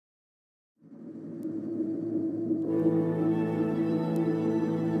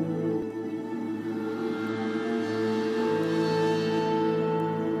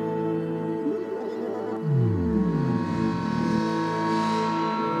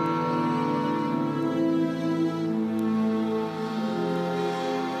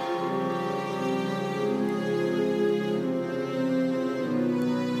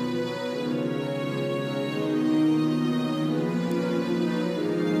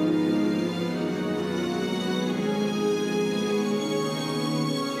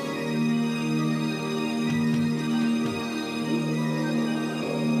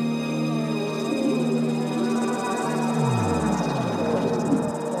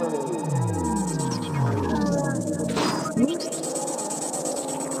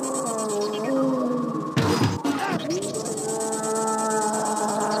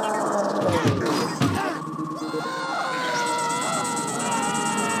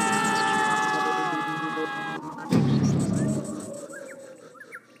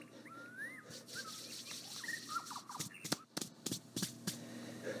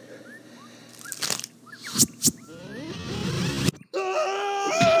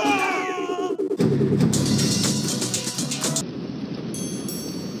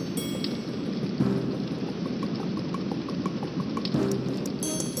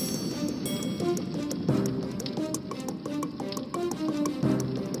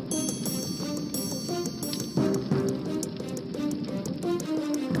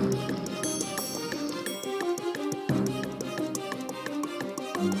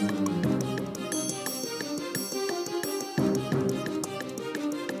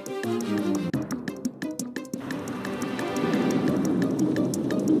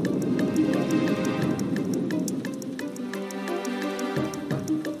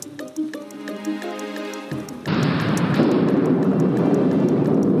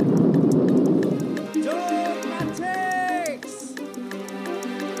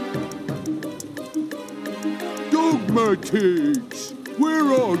Dogmatics! Where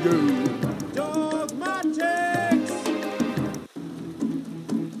are you? Dogmatics!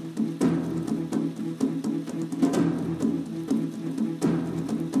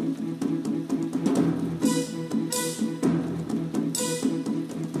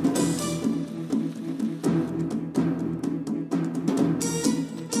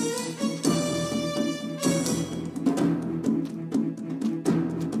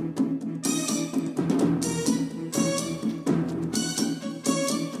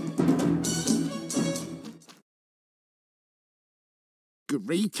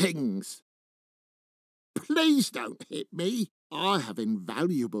 Greetings. Please don't hit me. I have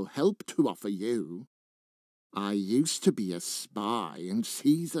invaluable help to offer you. I used to be a spy in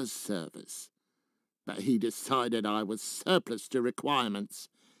Caesar's service, but he decided I was surplus to requirements.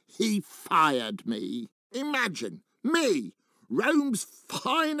 He fired me. Imagine, me, Rome's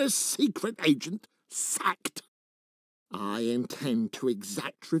finest secret agent, sacked. I intend to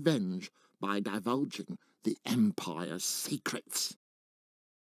exact revenge by divulging the Empire's secrets.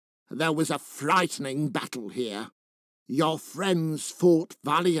 There was a frightening battle here. Your friends fought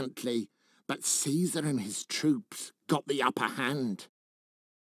valiantly, but Caesar and his troops got the upper hand.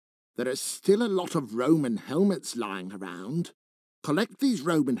 There are still a lot of Roman helmets lying around. Collect these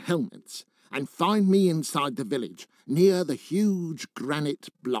Roman helmets and find me inside the village, near the huge granite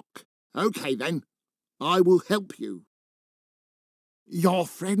block. Okay then, I will help you. Your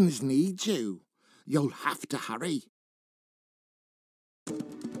friends need you. You'll have to hurry.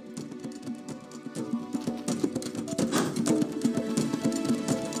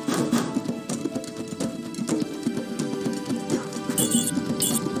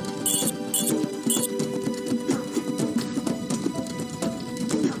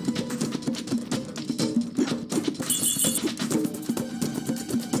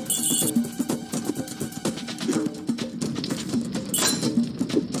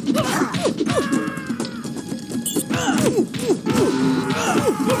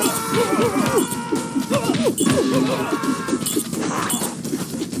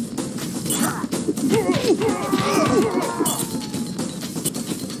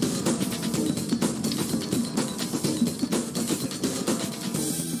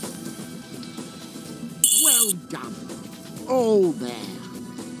 Well done. All there.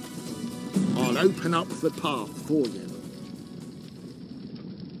 I'll open up the path for you.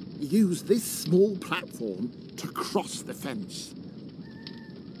 Use this small platform to cross the fence.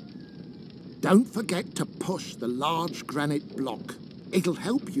 Don't forget to push the large granite block. It'll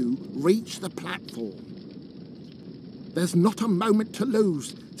help you reach the platform. There's not a moment to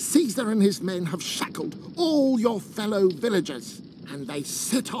lose. Caesar and his men have shackled all your fellow villagers, and they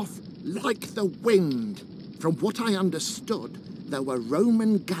set off like the wind. From what I understood, there were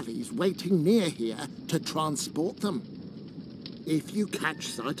Roman galleys waiting near here to transport them. If you catch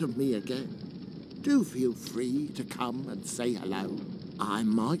sight of me again, do feel free to come and say hello. I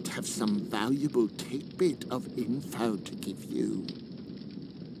might have some valuable tidbit of info to give you.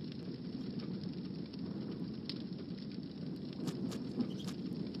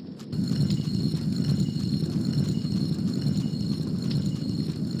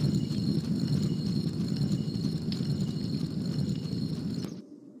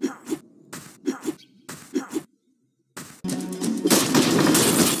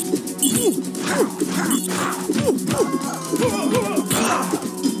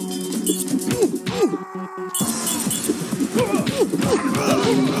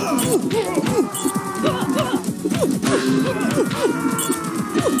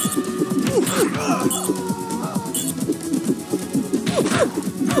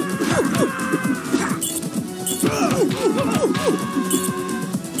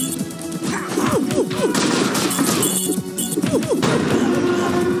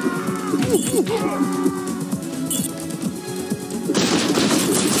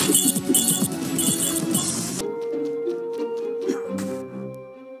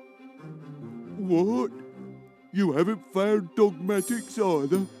 You haven't found Dogmatics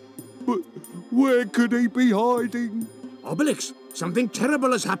either. But where could he be hiding? Obelix, something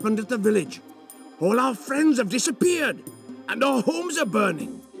terrible has happened at the village. All our friends have disappeared, and our homes are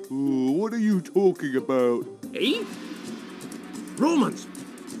burning. Oh, what are you talking about? Eh? Romans,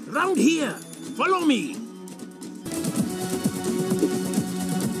 round here. Follow me.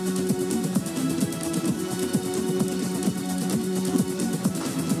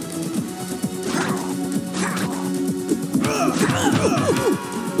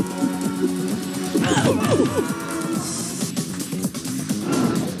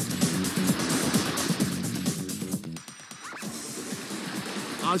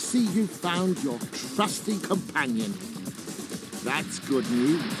 I see you found your trusty companion. That's good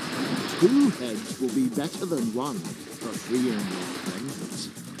news. 2 heads will be better than 1 for freeing your friends.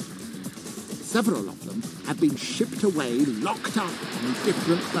 Several of them have been shipped away, locked up in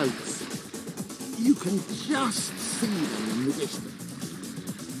different boats. You can just see them in the distance.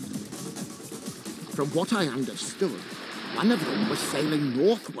 From what I understood, one of them was sailing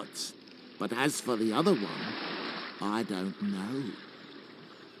northwards. But as for the other one, I don't know.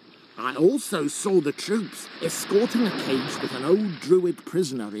 I also saw the troops escorting a cage with an old druid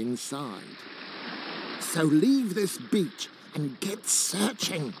prisoner inside. So leave this beach and get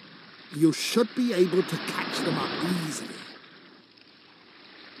searching. You should be able to catch them up easily.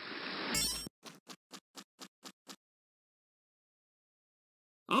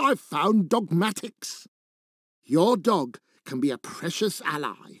 I found Dogmatics. Your dog can be a precious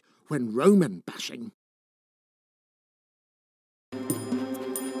ally when Roman bashing.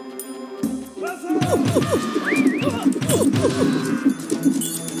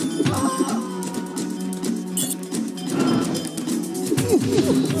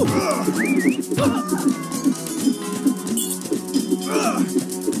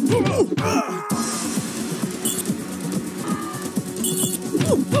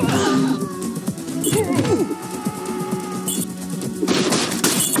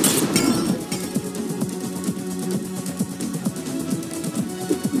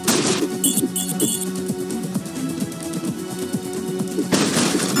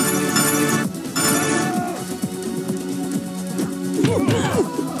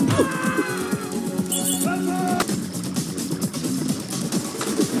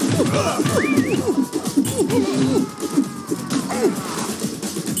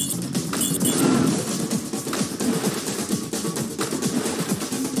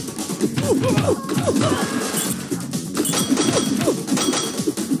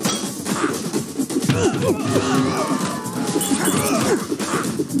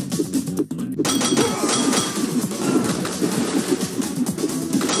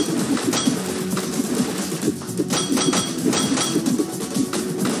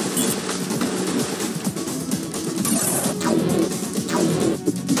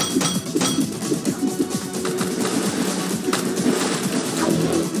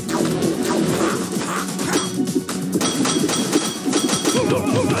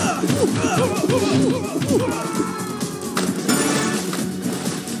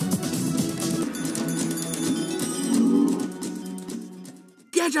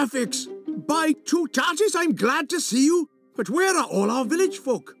 Asterix! By 2 tarties, I'm glad to see you. But where are all our village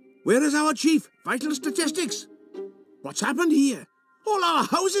folk? Where is our chief? Vital statistics? What's happened here? All our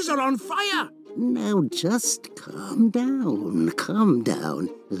houses are on fire! Now just calm down, calm down.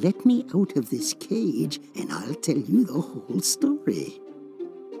 Let me out of this cage and I'll tell you the whole story.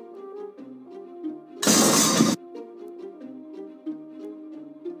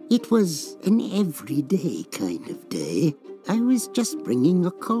 It was an everyday kind of day. I was just bringing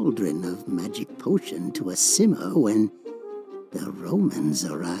a cauldron of magic potion to a simmer when the Romans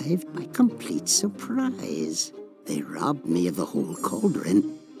arrived by complete surprise. They robbed me of the whole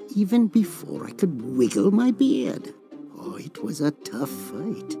cauldron even before I could wiggle my beard. Oh, it was a tough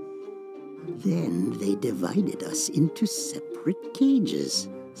fight. Then they divided us into separate cages.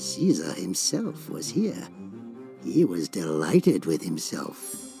 Caesar himself was here. He was delighted with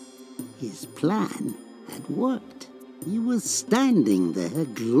himself. His plan had worked. He was standing there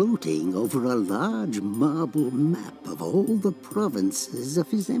gloating over a large marble map of all the provinces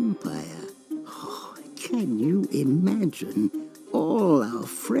of his empire. Oh, can you imagine all our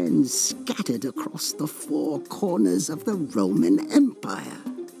friends scattered across the 4 corners of the Roman Empire?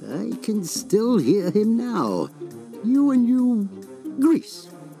 I can still hear him now. You and you, Greece.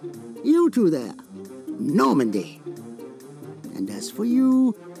 You 2 there, Normandy. And as for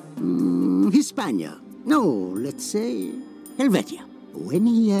you, Hispania. No, let's say Helvetia. When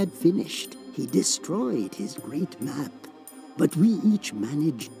he had finished, he destroyed his great map, but we each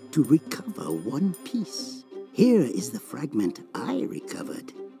managed to recover 1 piece. Here is the fragment I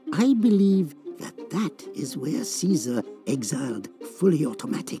recovered. I believe that is where Caesar exiled fully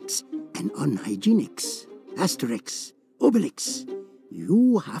automatics and unhygienics. Asterix, Obelix,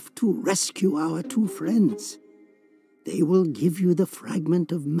 you have to rescue our two friends. They will give you the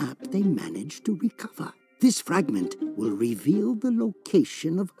fragment of map they managed to recover. This fragment will reveal the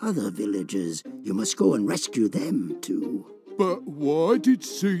location of other villagers. You must go and rescue them, too. But why did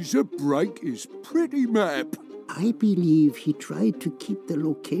Caesar break his pretty map? I believe he tried to keep the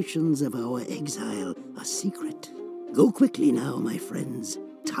locations of our exile a secret. Go quickly now, my friends.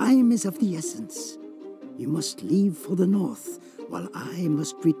 Time is of the essence. You must leave for the north, while I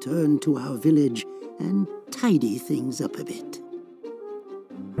must return to our village and tidy things up a bit.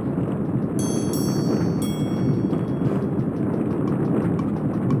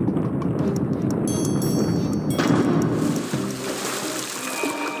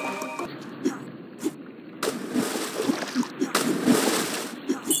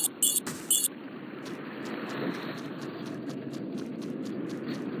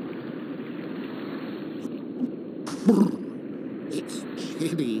 It's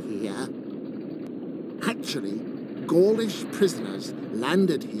chilly here. Actually, Gaulish prisoners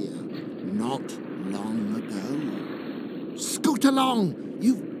landed here not long ago. Scoot along!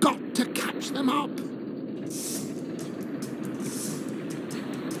 You've got to catch them up!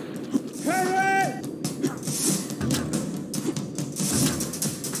 Hurry!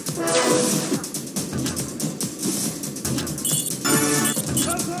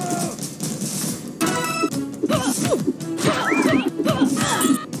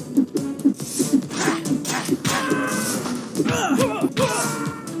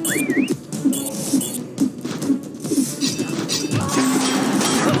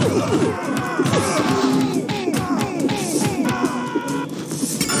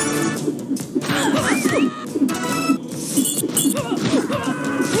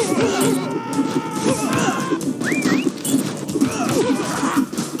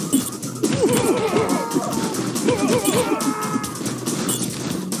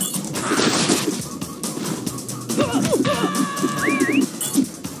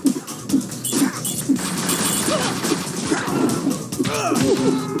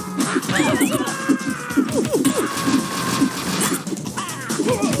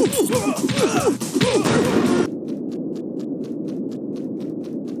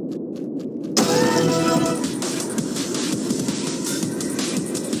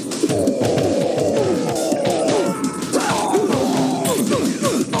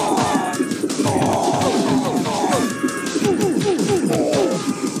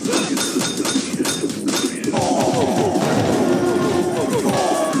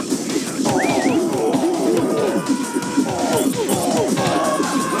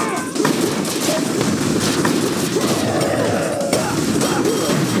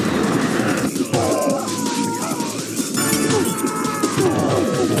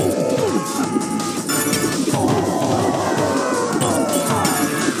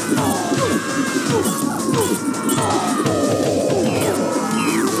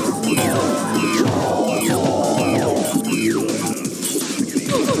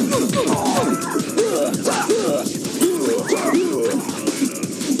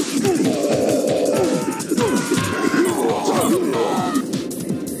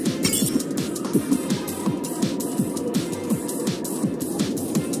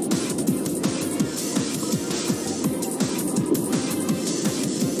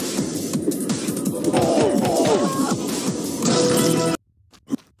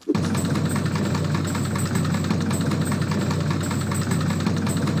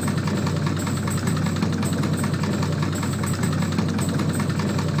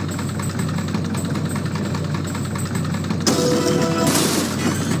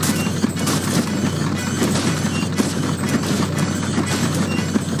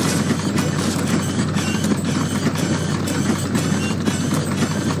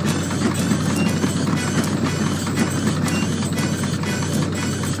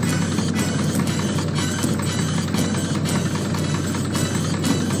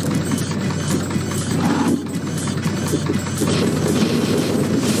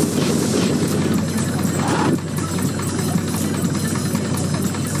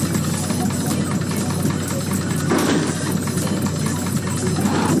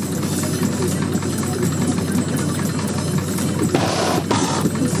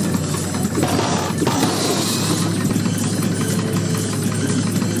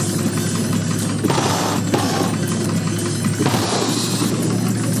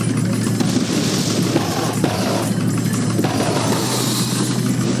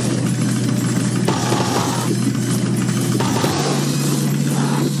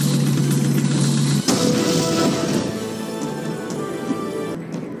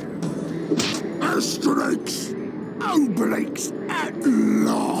 Asterix! Obelix at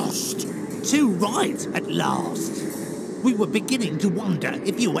last! Too right, at last. We were beginning to wonder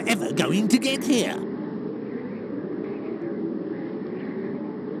if you were ever going to get here.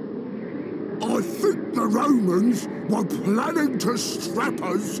 I think the Romans were planning to strap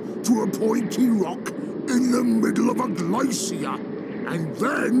us to a pointy rock in the middle of a glacier and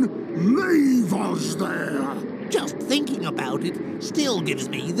then leave us there. Just thinking about it still gives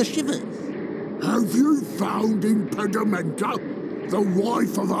me the shivers. Have you found Impedimenta, the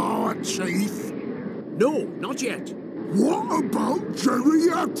wife of our chief? No, not yet. What about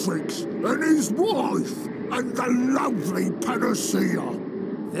Geriatrix and his wife and the lovely Panacea?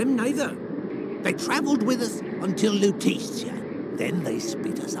 Them neither. They travelled with us until Lutetia. Then they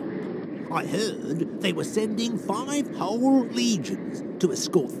split us up. I heard they were sending 5 whole legions to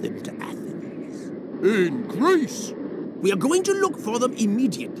escort them to Athens. In Greece? We are going to look for them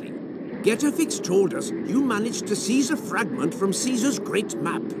immediately. Getafix told us you managed to seize a fragment from Caesar's great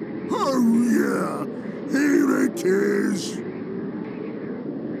map. Oh, yeah. Here it is.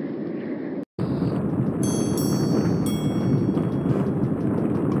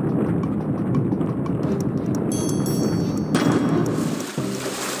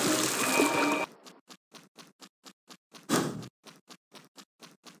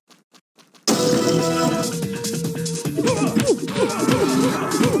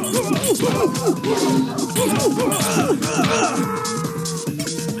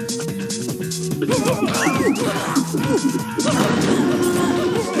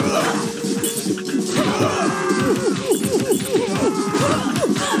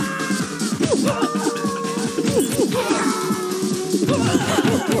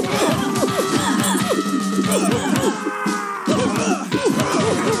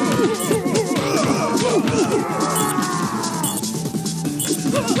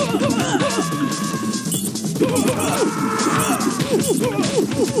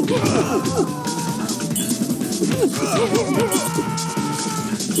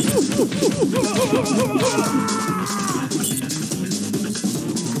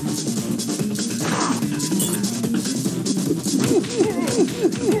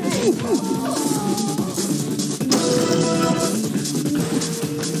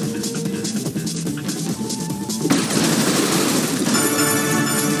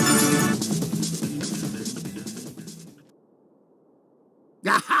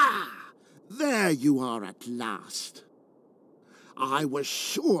 Aha! There you are at last. I was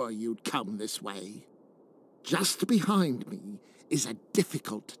sure you'd come this way. Just behind me is a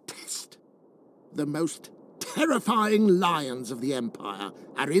difficult test. The most terrifying lions of the Empire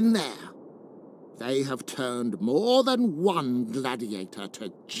are in there. They have turned more than one gladiator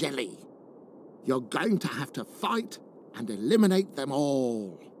to jelly. You're going to have to fight and eliminate them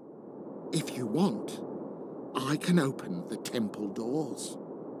all. If you want, I can open the temple doors.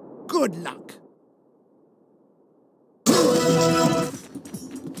 Good luck.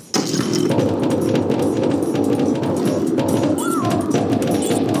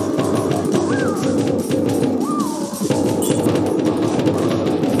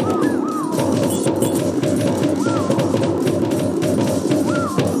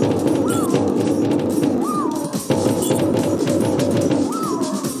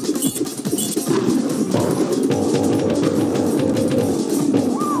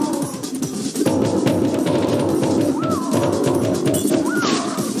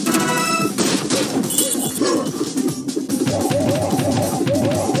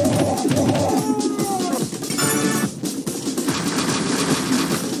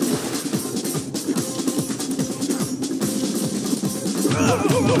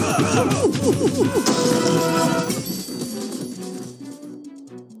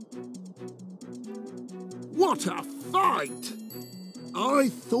 What a fight! I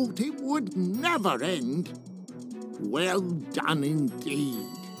thought it would never end. Well done indeed.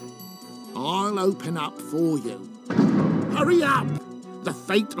 I'll open up for you. Hurry up! The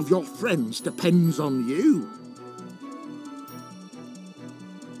fate of your friends depends on you.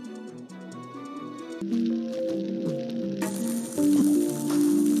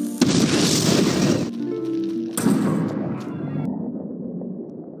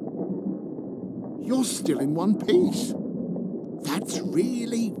 You're still in one piece. That's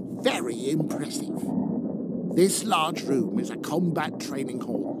really very impressive. This large room is a combat training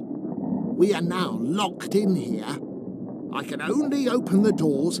hall. We are now locked in here. I can only open the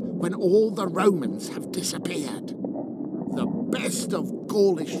doors when all the Romans have disappeared. The best of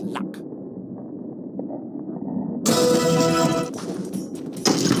Gaulish luck.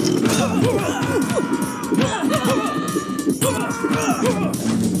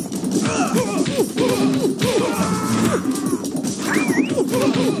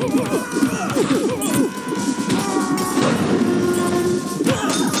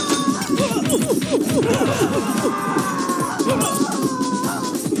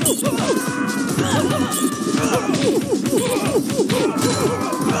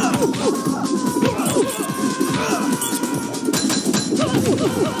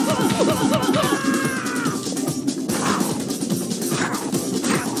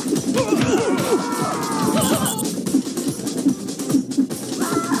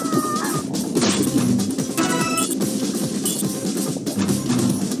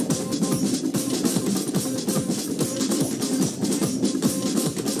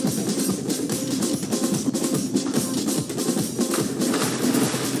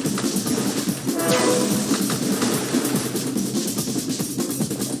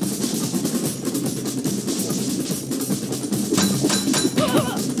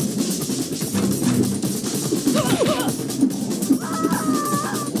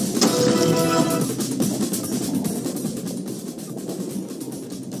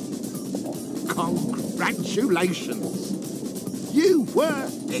 Congratulations! You were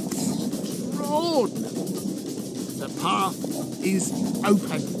extraordinary. The path is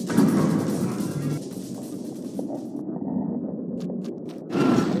open.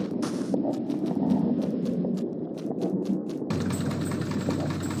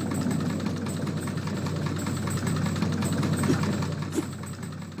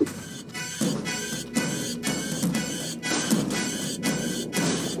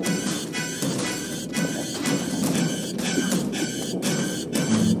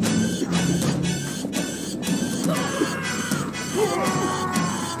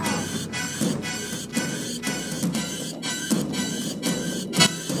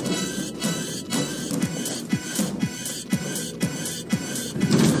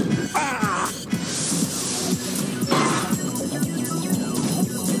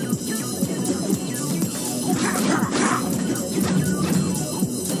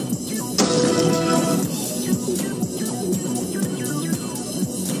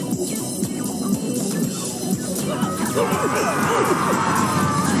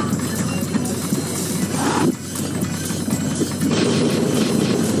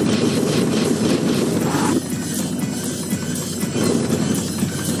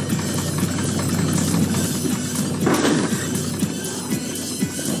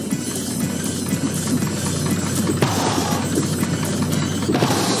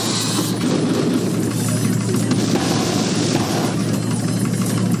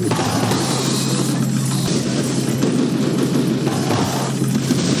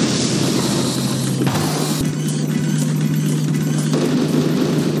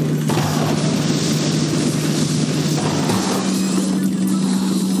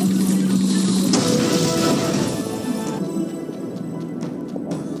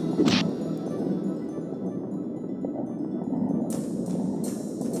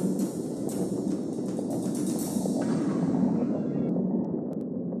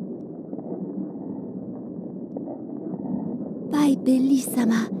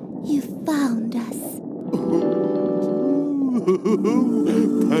 Obelixem, you found us.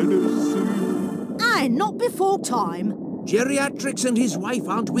 Aye, not before time. Geriatrix and his wife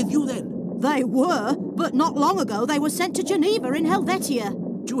aren't with you then? They were, but not long ago they were sent to Geneva in Helvetia.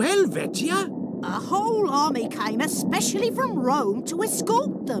 To Helvetia? A whole army came especially from Rome to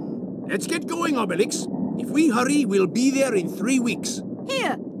escort them. Let's get going, Obelix. If we hurry, we'll be there in 3 weeks.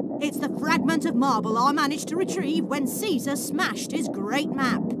 Here, it's the fragment of marble I managed to retrieve when Caesar smashed his great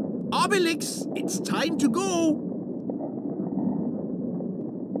map. Obelix, it's time to go.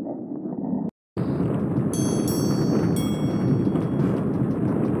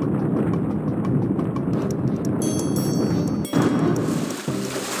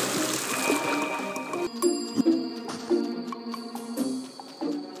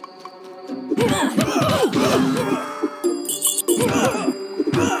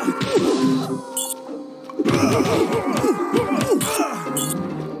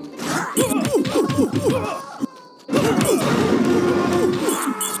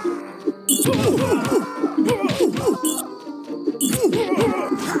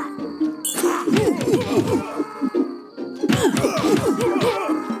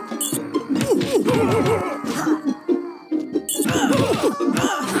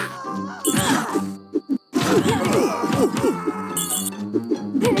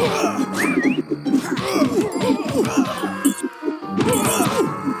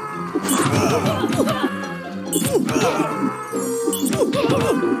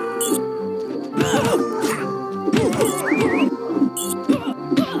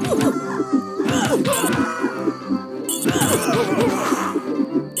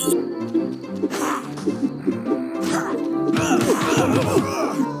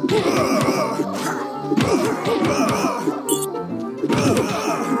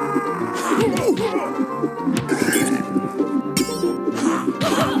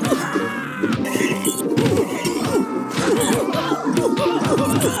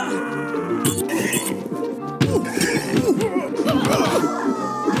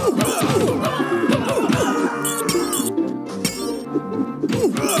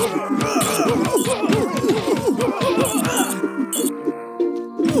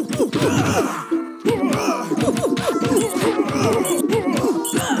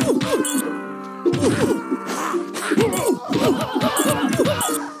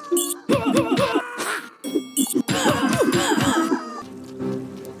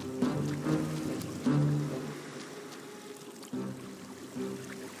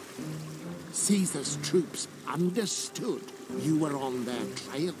 Caesar's troops understood you were on their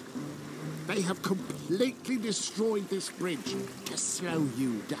trail. They have completely destroyed this bridge to slow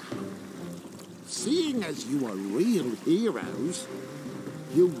you down. Seeing as you are real heroes,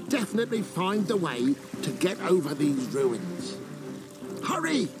 you'll definitely find the way to get over these ruins.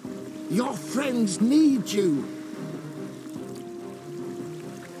 Hurry! Your friends need you!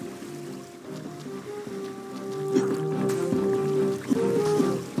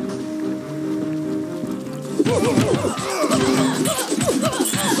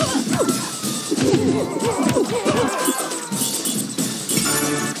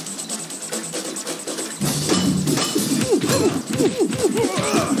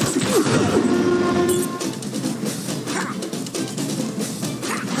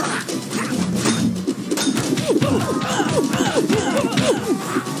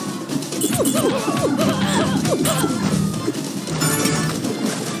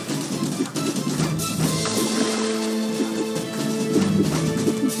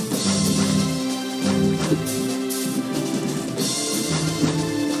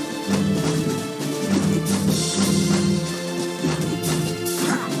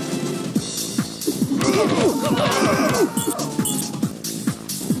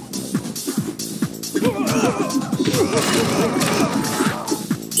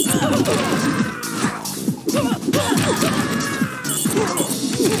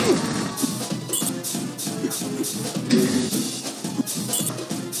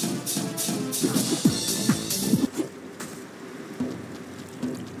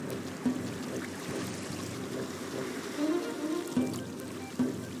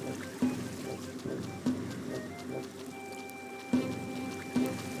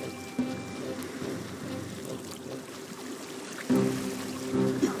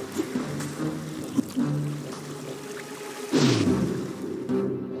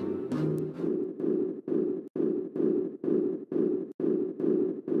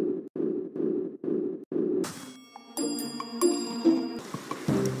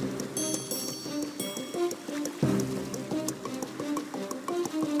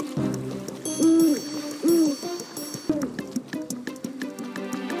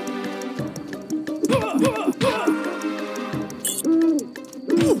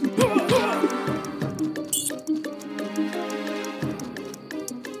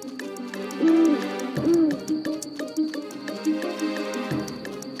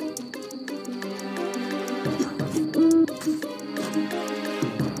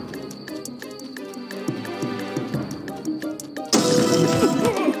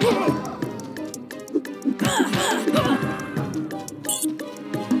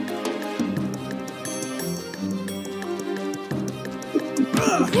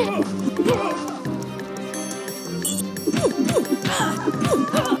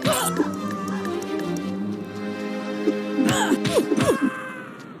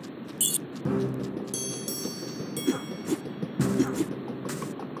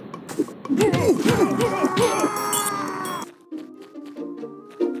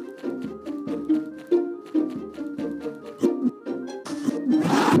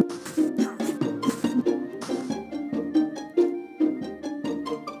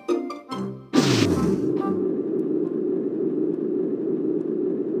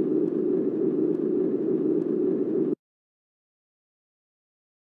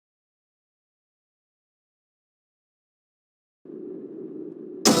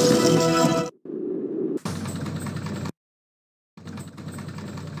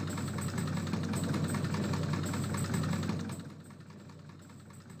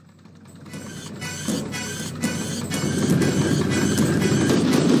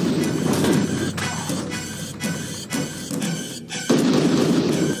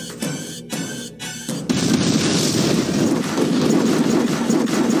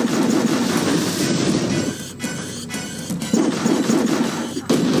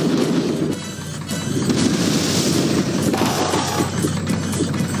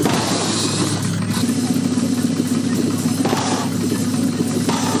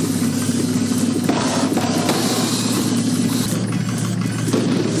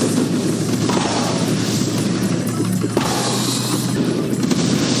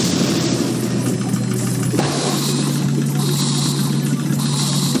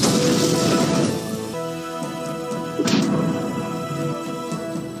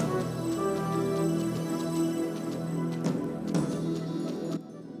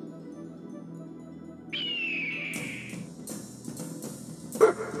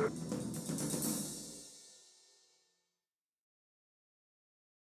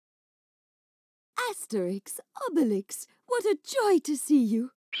 Asterix, Obelix, what a joy to see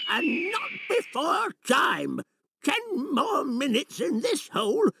you. And not before time. 10 more minutes in this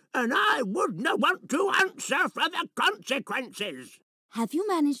hole, and I wouldn't want to answer for the consequences. Have you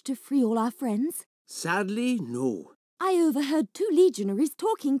managed to free all our friends? Sadly, no. I overheard 2 legionaries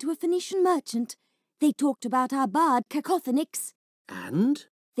talking to a Phoenician merchant. They talked about our bard, Cacophonix. And?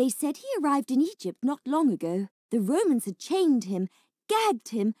 They said he arrived in Egypt not long ago. The Romans had chained him, gagged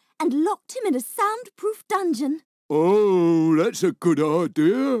him, and locked him in a soundproof dungeon. Oh, that's a good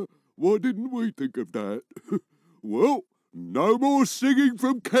idea. Why didn't we think of that? Well, no more singing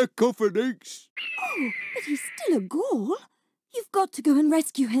from Cacophonix. Oh, but he's still a Gaul. You've got to go and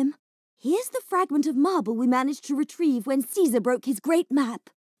rescue him. Here's the fragment of marble we managed to retrieve when Caesar broke his great map.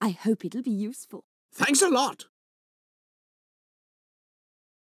 I hope it'll be useful. Thanks a lot.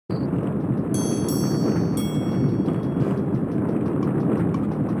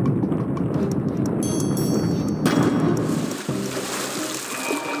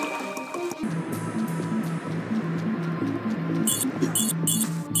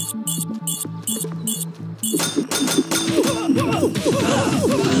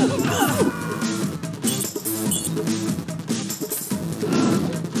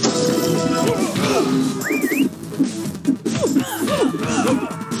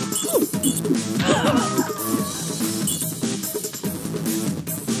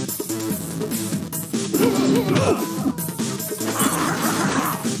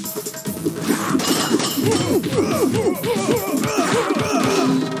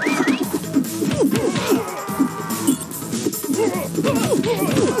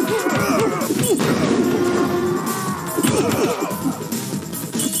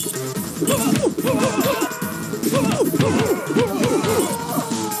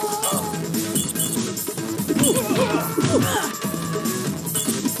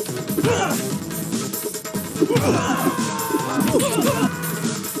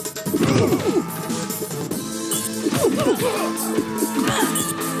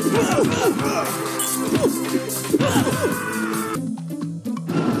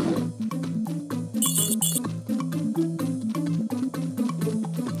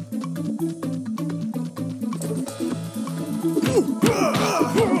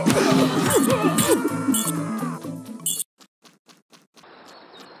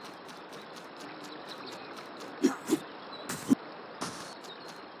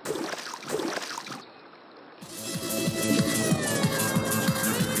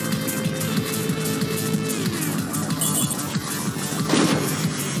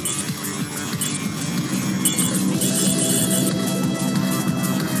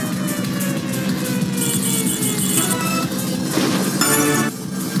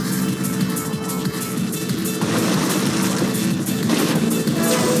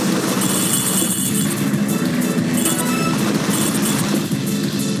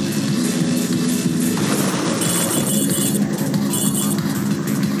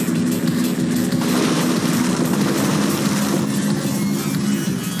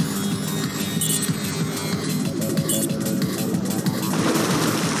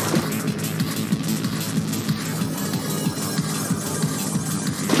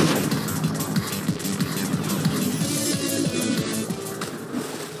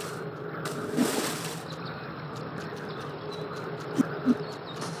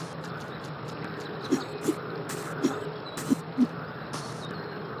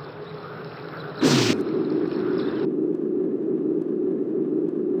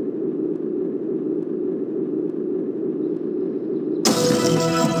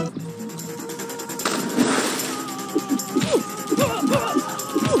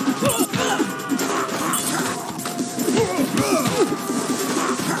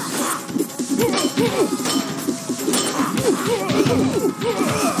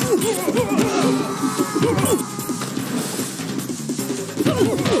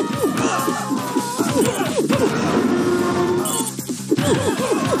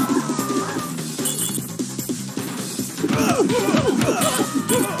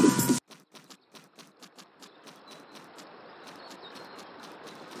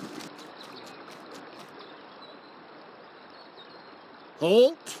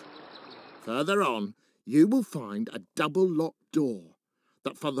 Halt! Further on, you will find a double-locked door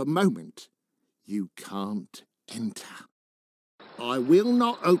that for the moment you can't enter. I will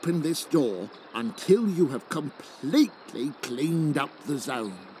not open this door until you have completely cleaned up the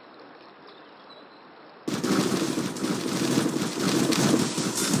zone.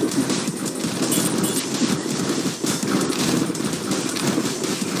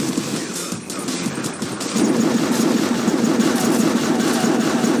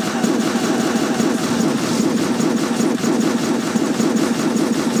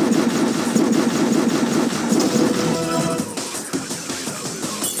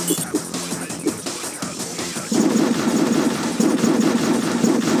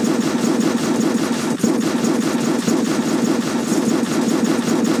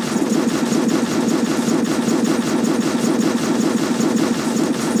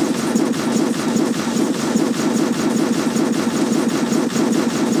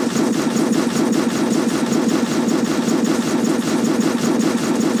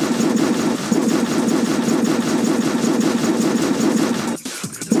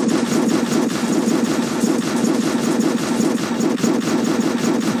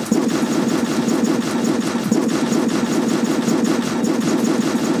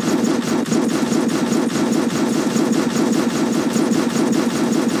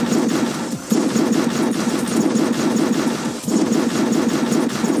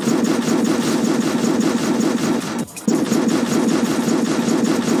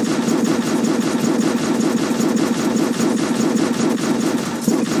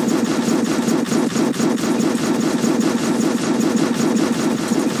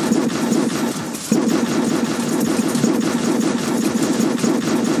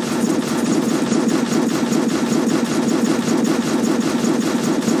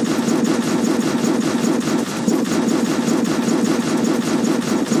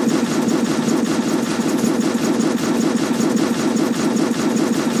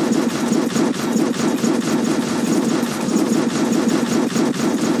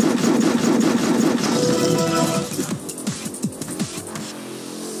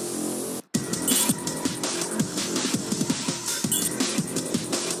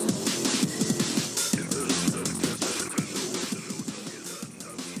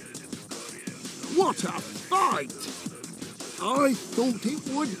 What a fight! I thought it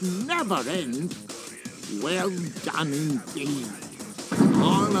would never end. Well done indeed.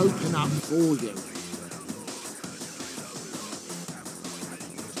 I'll open up for you.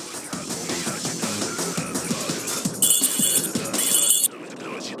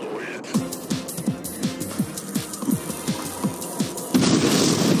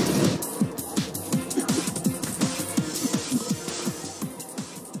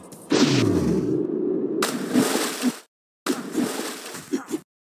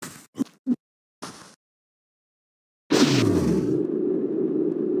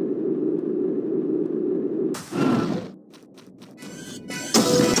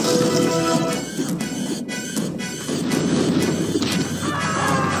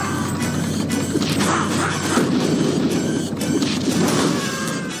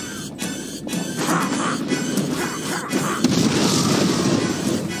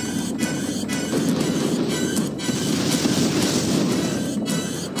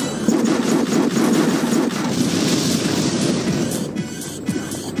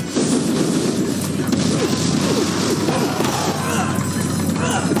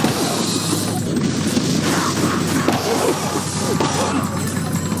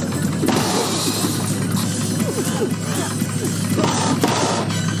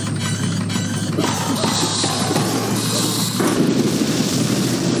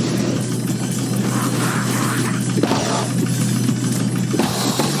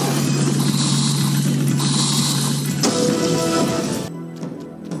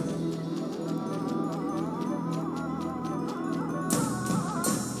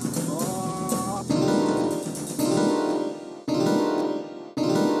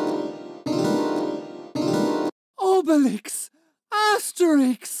 Obelix!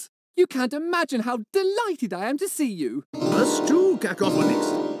 Asterix! You can't imagine how delighted I am to see you. Us too,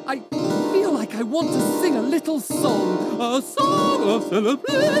 Cacophonix. I feel like I want to sing a little song. A song of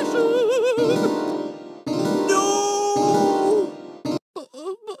celebration! No!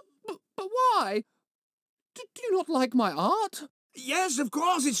 But why? Do you not like my art? Yes, of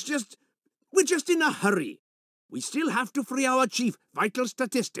course, we're just in a hurry. We still have to free our chief, Vital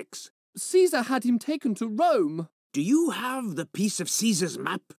Statistics. Caesar had him taken to Rome. Do you have the piece of Caesar's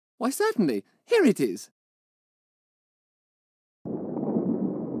map? Why, certainly. Here it is.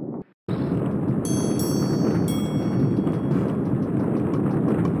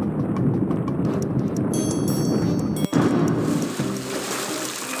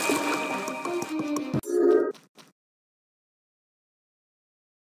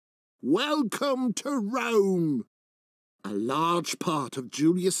 Welcome to Rome! A large part of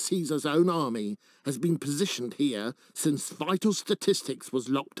Julius Caesar's own army has been positioned here since Vital Statistics was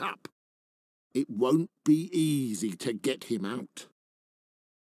locked up. It won't be easy to get him out.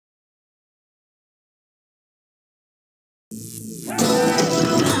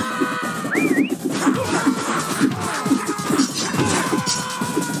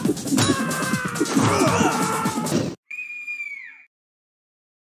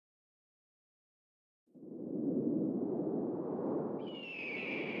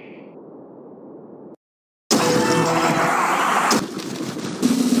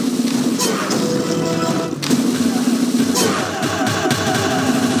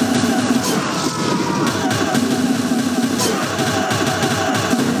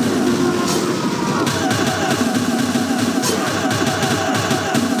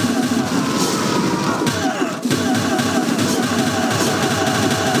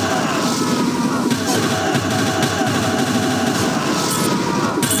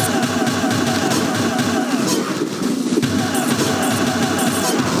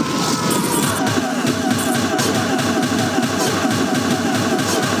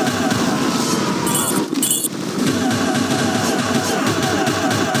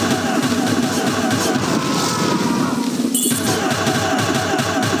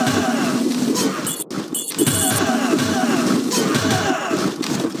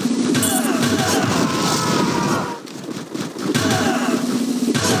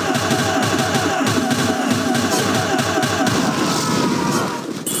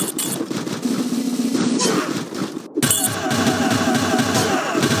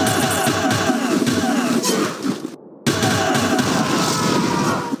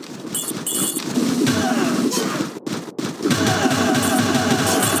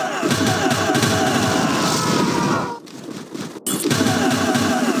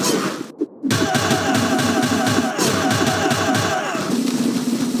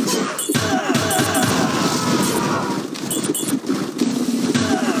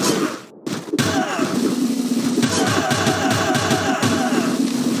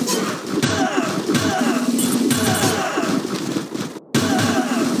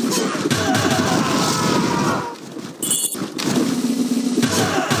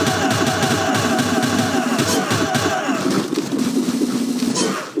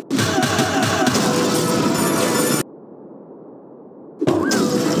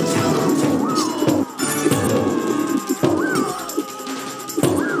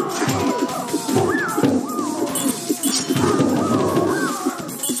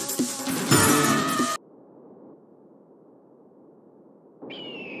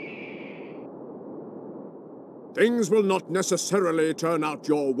 Things will not necessarily turn out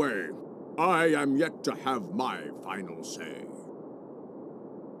your way. I am yet to have my final say.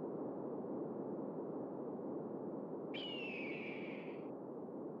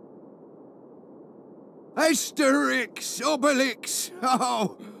 Asterix, Obelix!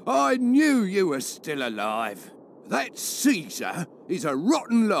 Oh, I knew you were still alive. That Caesar is a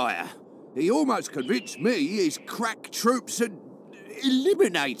rotten liar. He almost convinced me his crack troops had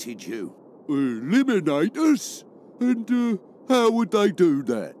eliminated you. Eliminate us? And how would they do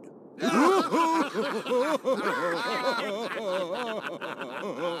that?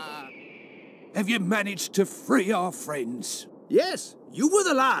 Have you managed to free our friends? Yes, you were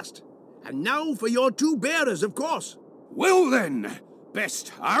the last. And now for your two bearers, of course. Well then, best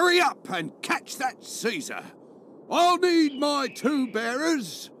hurry up and catch that Caesar. I'll need my two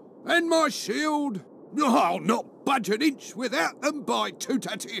bearers and my shield. I'll not budge an inch without them, by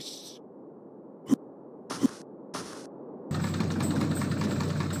Tutatis.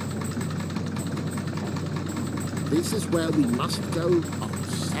 This is where we must go our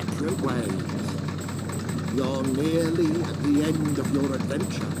separate ways. You're nearly at the end of your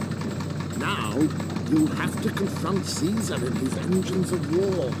adventure. Now, you'll have to confront Caesar and his engines of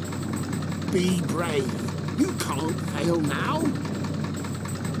war. Be brave. You can't fail now.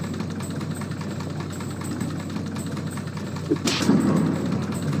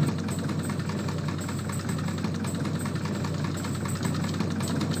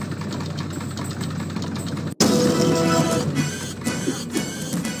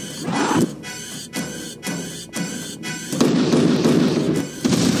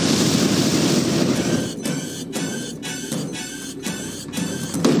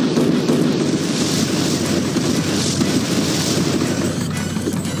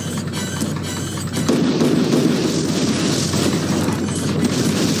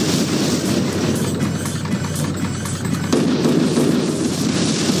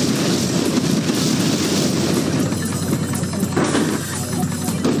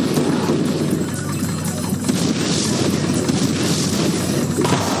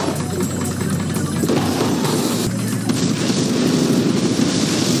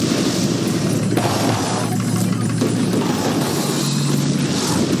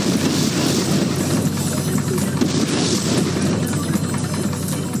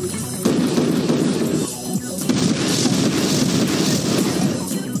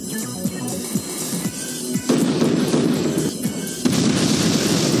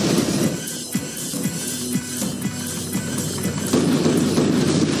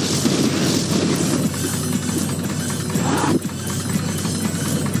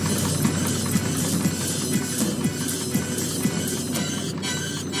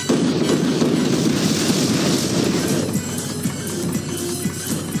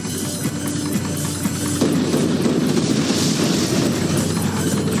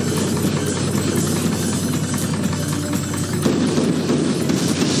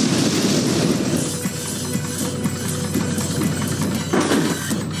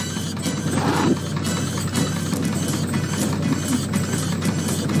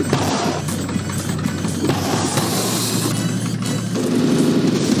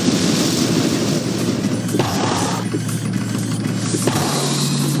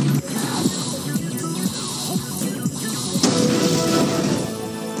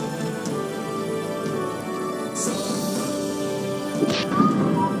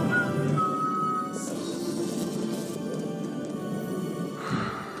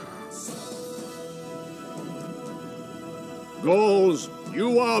 Gauls,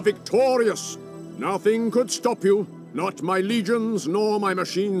 you are victorious. Nothing could stop you, not my legions nor my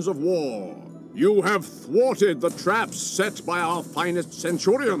machines of war. You have thwarted the traps set by our finest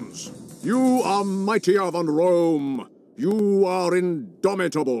centurions. You are mightier than Rome. You are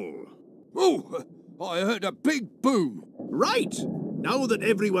indomitable. Oh, I heard a big boom. Right. Now that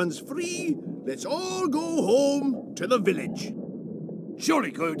everyone's free, let's all go home to the village.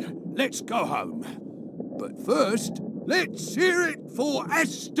 Jolly good. Let's go home. But first, let's hear it for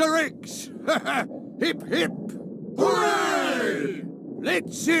Asterix! Hip hip! Hooray!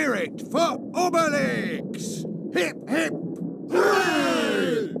 Let's hear it for Obelix! Hip hip!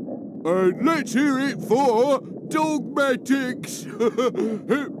 Hooray! And let's hear it for Dogmatics!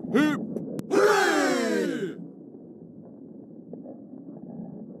 Hip hip!